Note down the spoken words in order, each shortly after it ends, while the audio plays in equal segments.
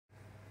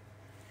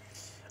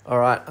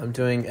Alright, I'm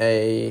doing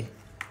a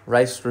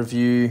race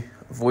review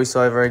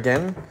voiceover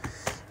again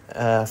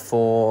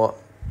for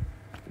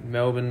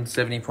Melbourne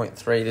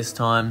 70.3 this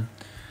time,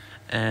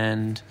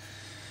 and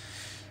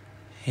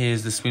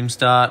here's the swim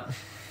start.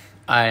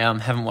 I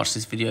haven't watched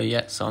this video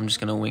yet, so I'm just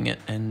going to wing it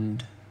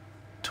and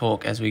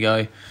talk as we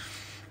go.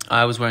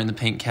 I was wearing the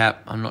pink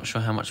cap. I'm not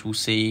sure how much we'll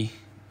see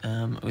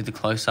with the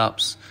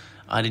close-ups.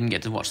 I didn't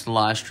get to watch the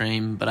live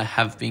stream, but I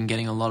have been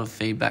getting a lot of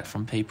feedback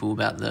from people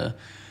about the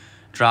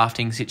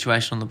drafting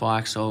situation on the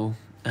bike, so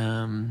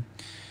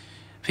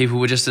people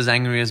were just as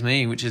angry as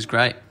me, which is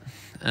great.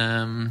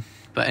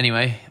 But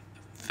anyway,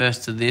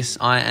 first to this,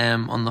 I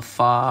am on the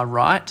far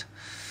right.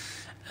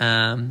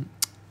 I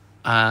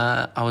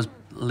was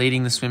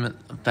leading the swim at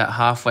about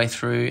halfway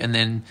through, and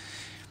then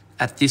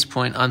at this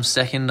point I'm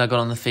second. I got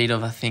on the feet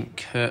of, I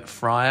think, Kurt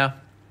Fryer,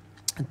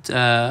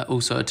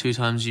 also a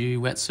 2xU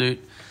wetsuit.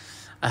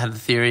 I had the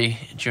theory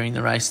during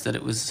the race that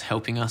it was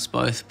helping us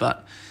both,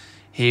 but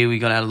here we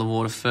got out of the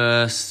water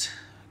first,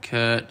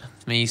 Kurt,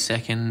 me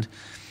second.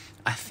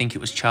 I think it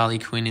was Charlie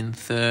Quinn in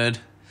third,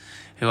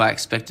 who I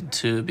expected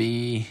to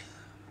be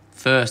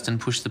first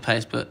and push the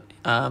pace, but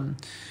I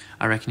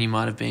reckon he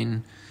might have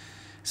been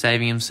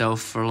saving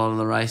himself for a lot of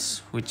the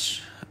race,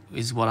 which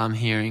is what I'm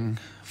hearing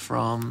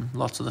from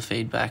lots of the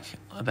feedback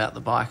about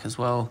the bike as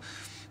well.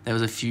 There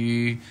was a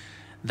few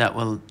that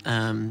were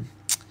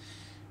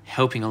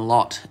helping a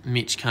lot.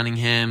 Mitch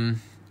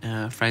Cunningham,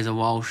 Fraser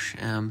Walsh,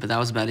 but that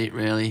was about it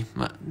really.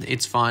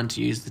 It's fine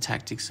to use the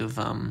tactics of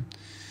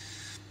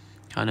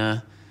kind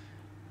of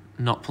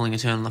not pulling a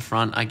turn on the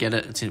front. I get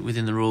it, it's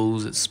within the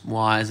rules, it's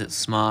wise, it's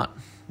smart,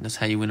 that's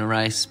how you win a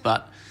race,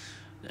 but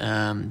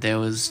there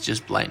was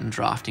just blatant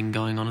drafting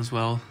going on as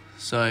well.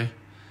 So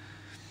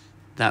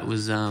that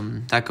was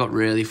that got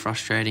really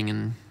frustrating,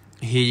 and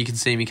here you can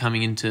see me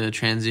coming into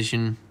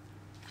transition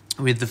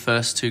with the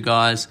first two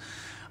guys.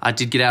 I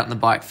did get out on the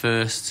bike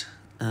first.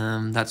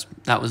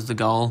 That was the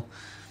goal,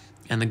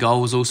 and the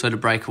goal was also to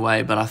break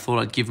away, but I thought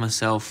I'd give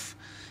myself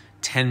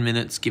 10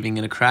 minutes giving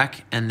it a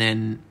crack, and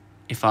then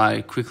if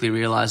I quickly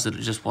realised that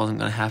it just wasn't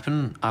going to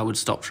happen, I would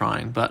stop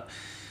trying. But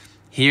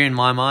here in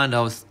my mind,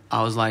 I was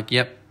like,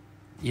 yep,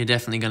 you're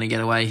definitely going to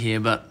get away here,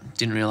 but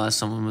didn't realise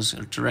someone was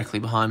directly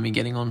behind me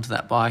getting onto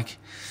that bike.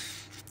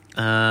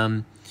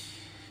 Couldn't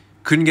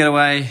get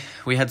away.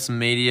 We had some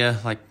media,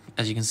 like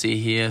as you can see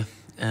here.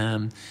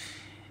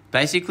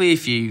 Basically,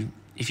 if you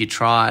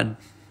tried,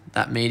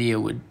 that media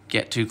would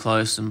get too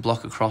close and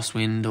block a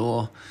crosswind,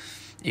 or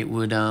it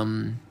would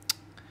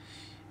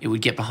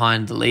get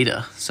behind the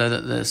leader, so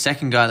that the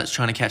second guy that's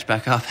trying to catch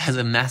back up has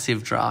a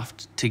massive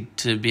draft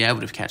to be able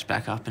to catch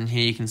back up. And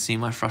here you can see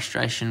my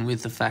frustration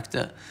with the fact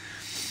that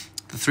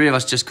the three of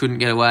us just couldn't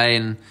get away.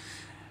 And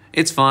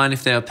it's fine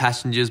if there are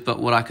passengers, but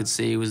what I could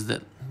see was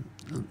that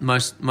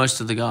most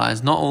of the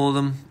guys, not all of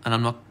them, and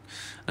I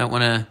don't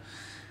want to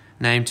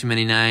name too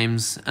many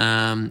names.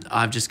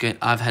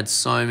 I've had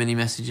so many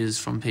messages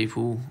from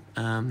people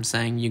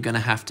saying you're going to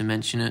have to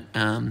mention it.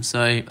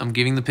 So I'm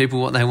giving the people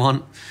what they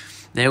want.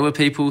 There were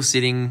people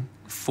sitting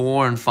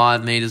 4 and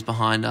 5 meters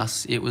behind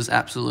us. It was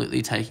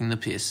absolutely taking the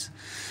piss.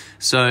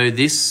 So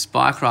this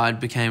bike ride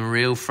became a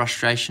real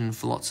frustration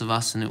for lots of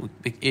us, and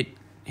it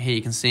here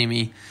you can see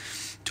me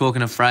talking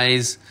to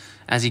Fraser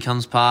as he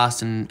comes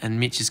past, and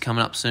Mitch is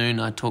coming up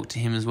soon. I talked to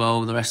him as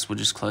well. The rest were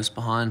just close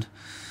behind.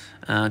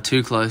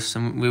 Too close,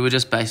 and we were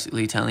just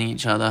basically telling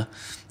each other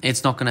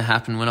it's not going to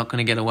happen, we're not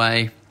going to get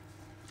away.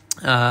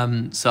 So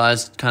I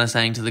was kind of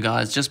saying to the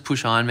guys, just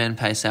push Ironman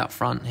pace out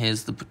front.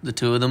 Here's the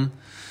two of them,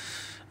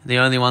 the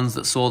only ones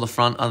that saw the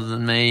front other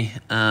than me.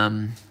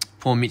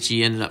 Poor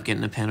Mitchy ended up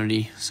getting a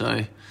penalty,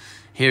 so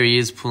here he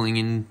is pulling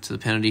into the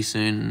penalty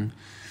soon.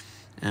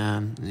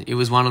 It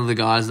was one of the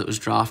guys that was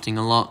drafting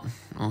a lot.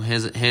 Well,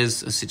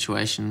 here's a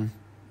situation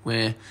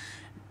where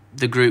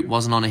the group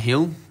wasn't on a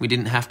hill. We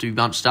didn't have to be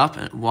bunched up.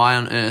 Why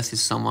on earth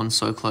is someone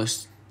so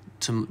close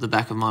to the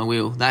back of my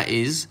wheel? That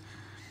is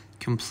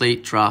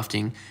complete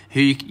drafting.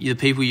 The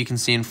people you can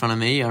see in front of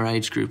me are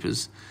age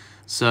groupers.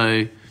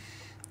 So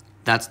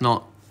that's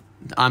not...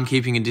 I'm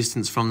keeping a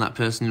distance from that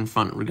person in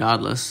front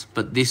regardless.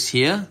 But this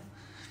here,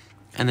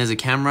 and there's a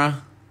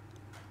camera,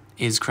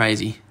 is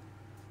crazy.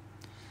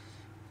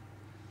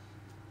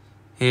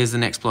 Here's the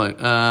next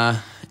bloke.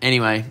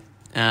 Anyway,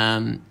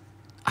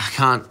 I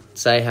can't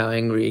say how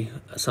angry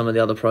some of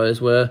the other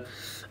pros were.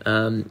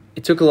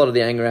 It took a lot of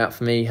the anger out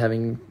for me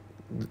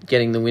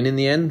getting the win in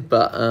the end,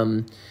 but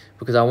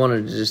because I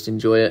wanted to just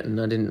enjoy it, and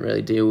I didn't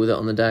really deal with it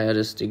on the day. I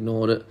just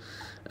ignored it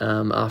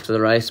after the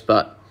race.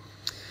 But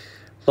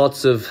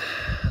lots and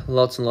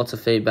lots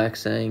of feedback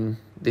saying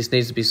this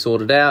needs to be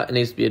sorted out, it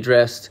needs to be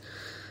addressed.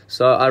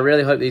 So I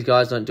really hope these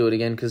guys don't do it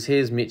again, because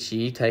here's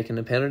Mitchy taking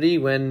a penalty,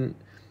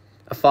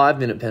 a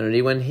 5-minute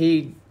penalty, when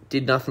he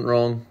did nothing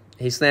wrong.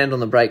 He slammed on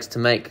the brakes to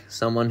make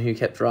someone who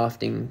kept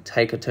drafting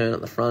take a turn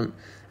at the front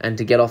and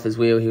to get off his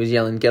wheel. He was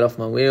yelling, "Get off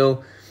my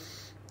wheel."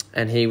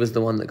 And he was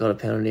the one that got a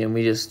penalty, and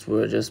we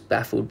were just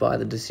baffled by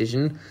the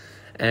decision.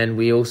 And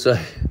we also,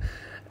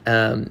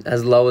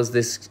 as low as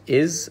this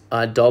is,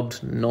 I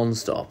dobbed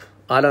non-stop.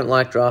 I don't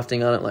like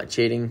drafting. I don't like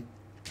cheating.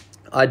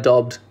 I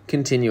dobbed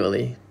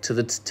continually to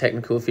the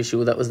technical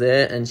official that was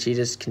there, and she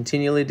just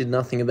continually did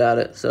nothing about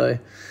it. So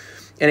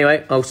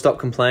anyway, I'll stop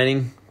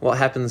complaining. What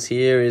happens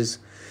here is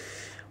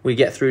we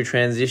get through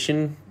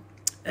transition,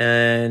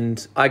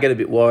 and I get a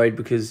bit worried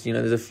because, you know,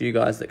 there's a few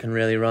guys that can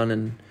really run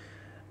and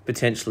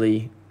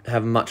potentially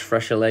have much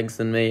fresher legs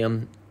than me.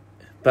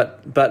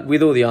 But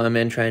with all the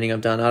Ironman training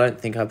I've done, I don't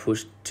think I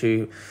pushed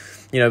too,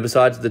 you know,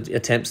 besides the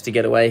attempts to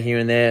get away here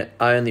and there,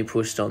 I only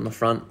pushed on the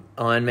front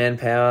Ironman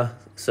power.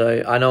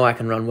 So I know I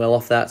can run well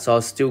off that. So I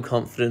was still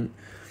confident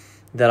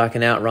that I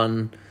can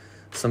outrun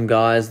some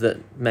guys that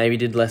maybe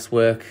did less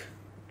work.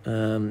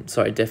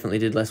 Definitely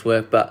did less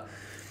work. But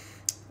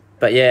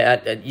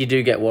yeah, you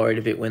do get worried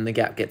a bit when the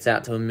gap gets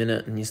out to a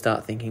minute and you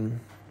start thinking,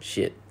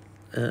 shit,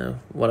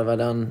 what have I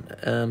done?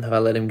 Have I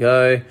let him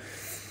go?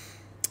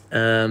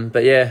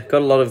 But yeah,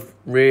 got a lot of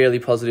really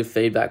positive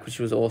feedback, which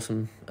was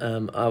awesome.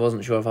 I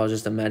wasn't sure if I was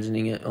just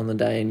imagining it on the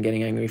day and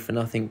getting angry for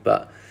nothing,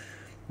 but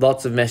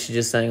lots of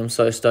messages saying, I'm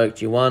so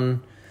stoked you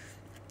won.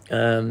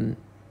 I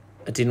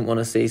didn't want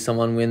to see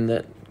someone win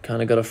that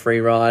kind of got a free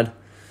ride.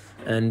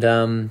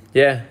 And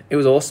yeah, it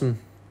was awesome.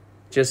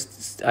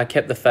 Just, I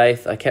kept the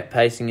faith. I kept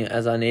pacing it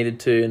as I needed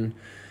to.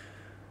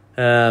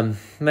 And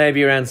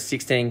maybe around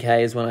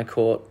 16K is when I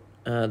caught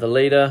the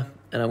leader,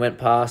 and I went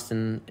past,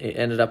 and it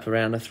ended up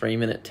around a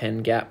 3-minute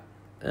 10 gap.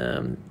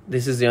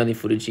 This is the only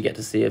footage you get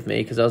to see of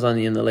me because I was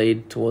only in the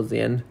lead towards the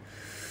end.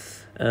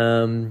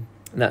 And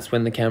that's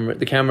when the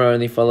camera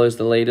only follows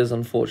the leaders,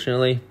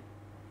 unfortunately.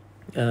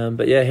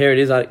 But yeah, here it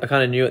is. I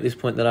kind of knew at this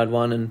point that I'd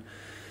won, and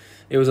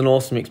it was an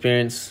awesome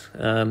experience.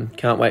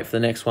 Can't wait for the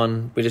next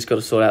one. We just got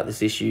to sort out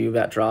this issue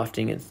about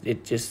drafting.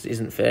 It just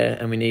isn't fair,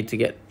 and we need to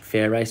get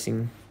fair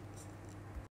racing